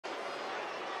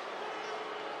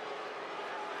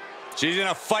She's in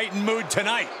a fighting mood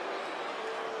tonight.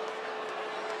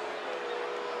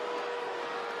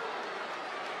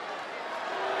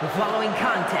 The following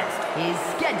contest is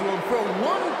scheduled for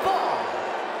one fall,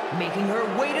 making her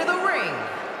way to the ring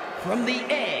from the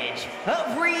edge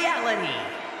of reality,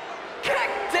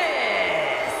 Cactus!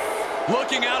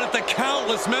 Looking out at the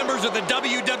countless members of the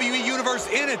WWE Universe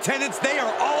in attendance, they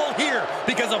are all here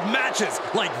because of matches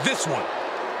like this one.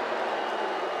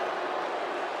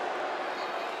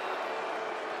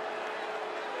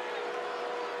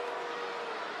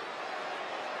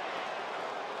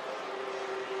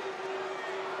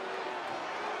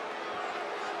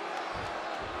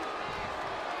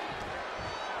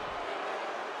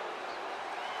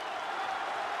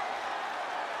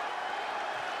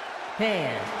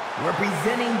 And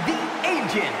representing the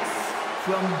Agents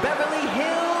from Beverly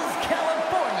Hills,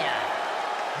 California,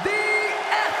 the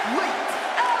Athlete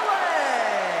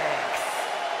Alex!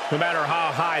 No matter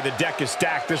how high the deck is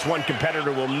stacked, this one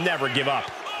competitor will never give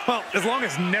up. Well, as long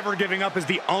as never giving up is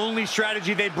the only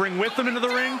strategy they bring with them into the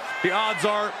ring, the odds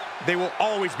are they will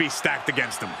always be stacked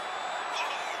against them.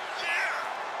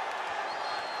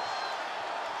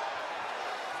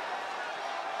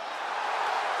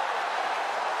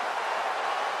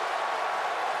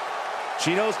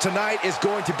 She knows tonight is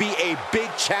going to be a big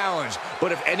challenge,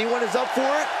 but if anyone is up for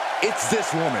it, it's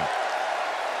this woman.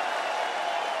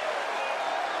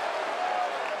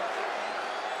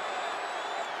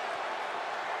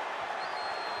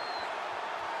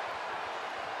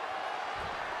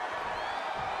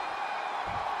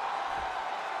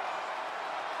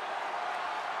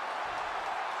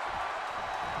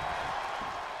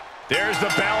 There's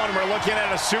the bell, and we're looking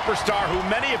at a superstar who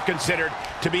many have considered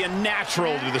to be a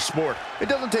natural to the sport. It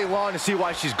doesn't take long to see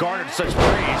why she's garnered such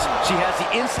praise. She has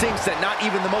the instincts that not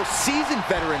even the most seasoned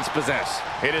veterans possess.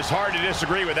 It is hard to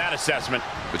disagree with that assessment.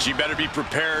 But she better be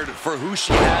prepared for who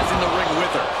she has in the ring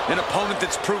with her. An opponent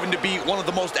that's proven to be one of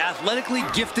the most athletically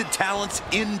gifted talents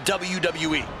in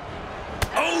WWE.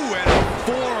 Oh, and a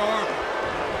forearm.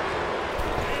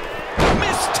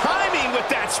 Missed timing with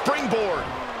that springboard.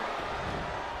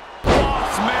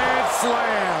 Man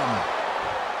slam.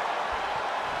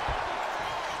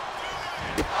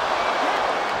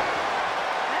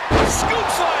 Scoop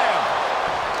slam.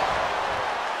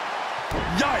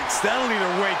 Yikes, that'll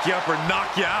either wake you up or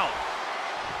knock you out.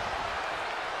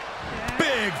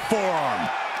 Big forearm.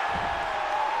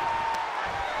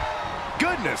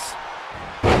 Goodness.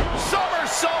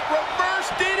 Somersault reverse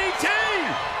DDT.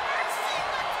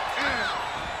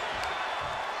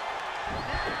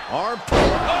 Arm pull.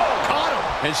 Oh, caught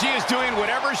him. And she is doing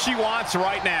whatever she wants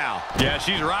right now. Yeah,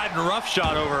 she's riding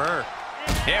roughshod over her.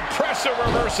 Impressive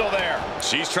reversal there.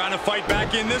 She's trying to fight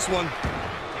back in this one.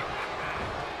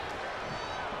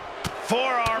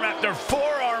 Forearm after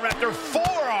forearm after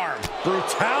forearm.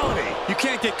 Brutality. You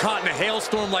can't get caught in a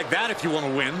hailstorm like that if you want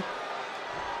to win.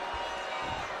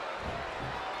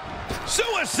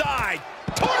 Suicide.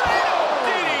 Tornado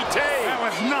DDT. That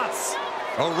was nuts.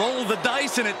 A roll of the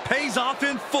dice and it pays off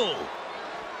in full.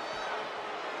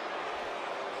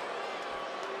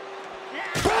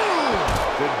 Boom!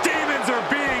 The demons are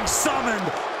being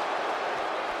summoned.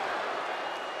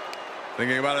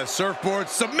 Thinking about a surfboard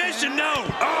submission? No!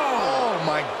 Oh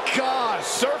my God!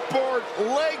 Surfboard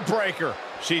leg breaker.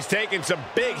 She's taking some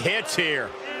big hits here.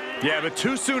 Yeah, but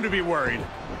too soon to be worried.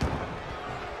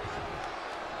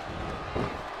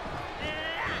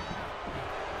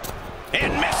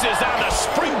 And misses on the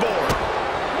springboard.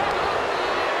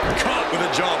 Caught with a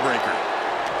jawbreaker.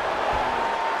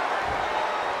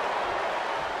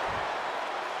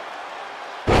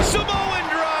 Samoan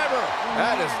driver.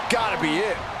 That has got to be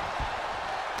it.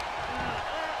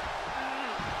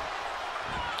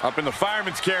 Up in the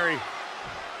fireman's carry.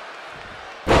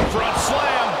 Front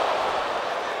slam.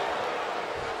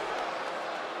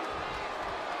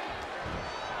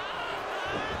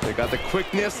 They got the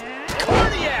quickness.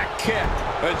 Cardiac kick.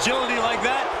 Agility like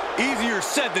that, easier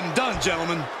said than done,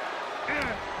 gentlemen.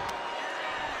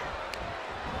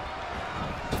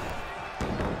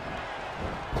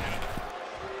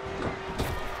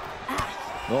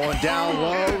 Going down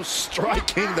low,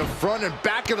 striking the front and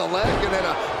back of the leg, and then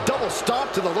a double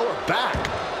stomp to the lower back.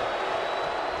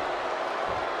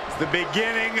 It's the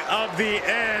beginning of the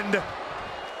end.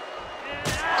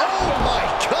 Oh my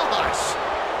gosh!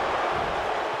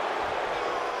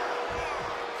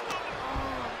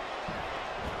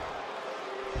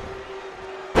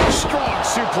 Strong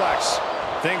suplex.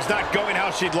 Things not going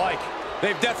how she'd like.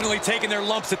 They've definitely taken their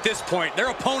lumps at this point. Their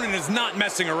opponent is not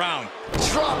messing around.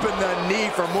 Dropping the knee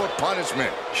for more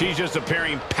punishment. She's just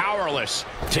appearing powerless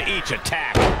to each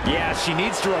attack. Yeah, she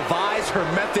needs to revise her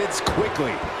methods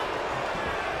quickly.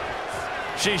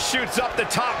 She shoots up the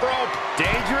top rope.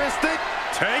 Dangerous thing.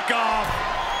 Take off.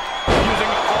 Using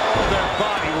all their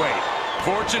body weight.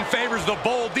 Fortune favors the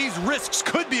bold. These risks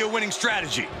could be a winning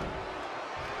strategy.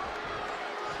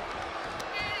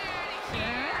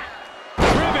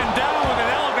 Driven down with an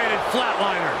elevated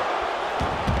flatliner.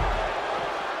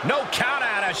 No count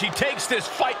out as she takes this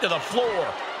fight to the floor.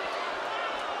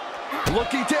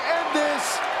 Looking to end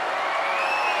this.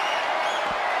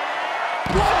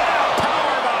 Powerbomb.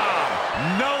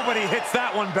 Nobody hits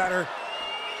that one better.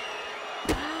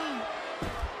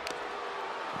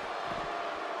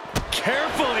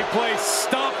 Carefully placed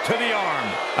stomp to the arm.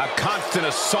 A constant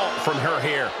assault from her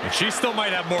here. And she still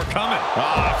might have more coming.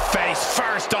 Face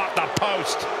first off the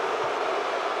post.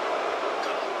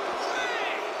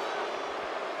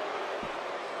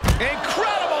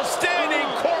 Incredible standing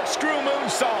corkscrew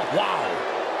moonsault. Wow.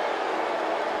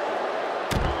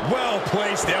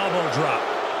 Well-placed elbow drop.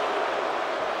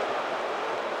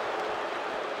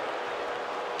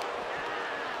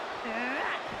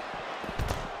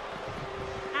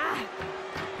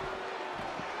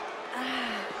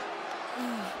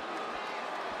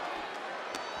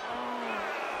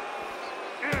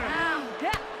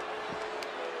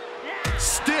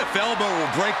 Stiff elbow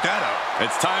will break that up.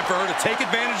 It's time for her to take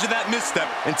advantage of that misstep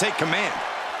and take command.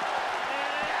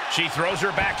 She throws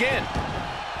her back in.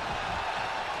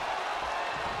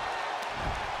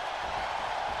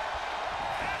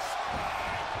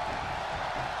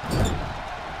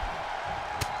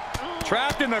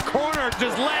 Trapped in the corner,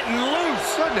 just letting loose.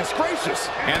 Goodness gracious.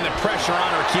 And the pressure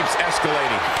on her keeps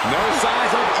escalating. No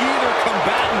signs of either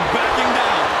combatant backing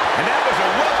down. And that was a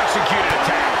well-executed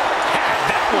attack. Had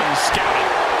that one scouted.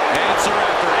 Answer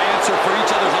after answer for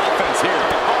each other's offense here.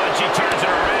 Oh, and she turns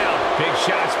it around. Big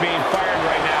shots being fired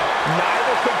right now.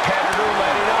 Neither competitor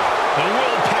letting up. The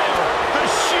willpower, the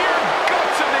sheer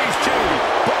guts of these two.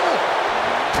 Boom!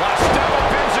 Last step of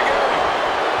Pinzaguri.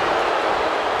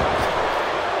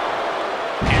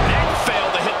 And that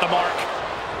failed to hit the mark.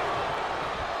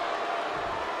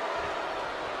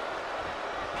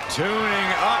 Tuning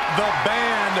up the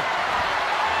band.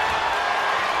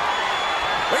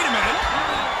 Wait a minute.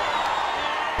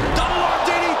 Double arm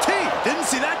DDT. Didn't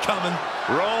see that coming.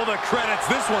 Roll the credits.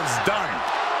 This one's done.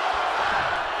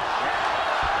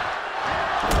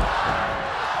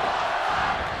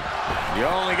 You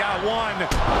only got one.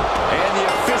 And the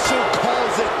official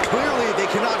calls it clearly.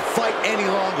 They cannot fight any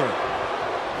longer.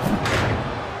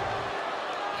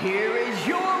 Here is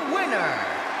your winner,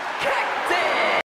 Kek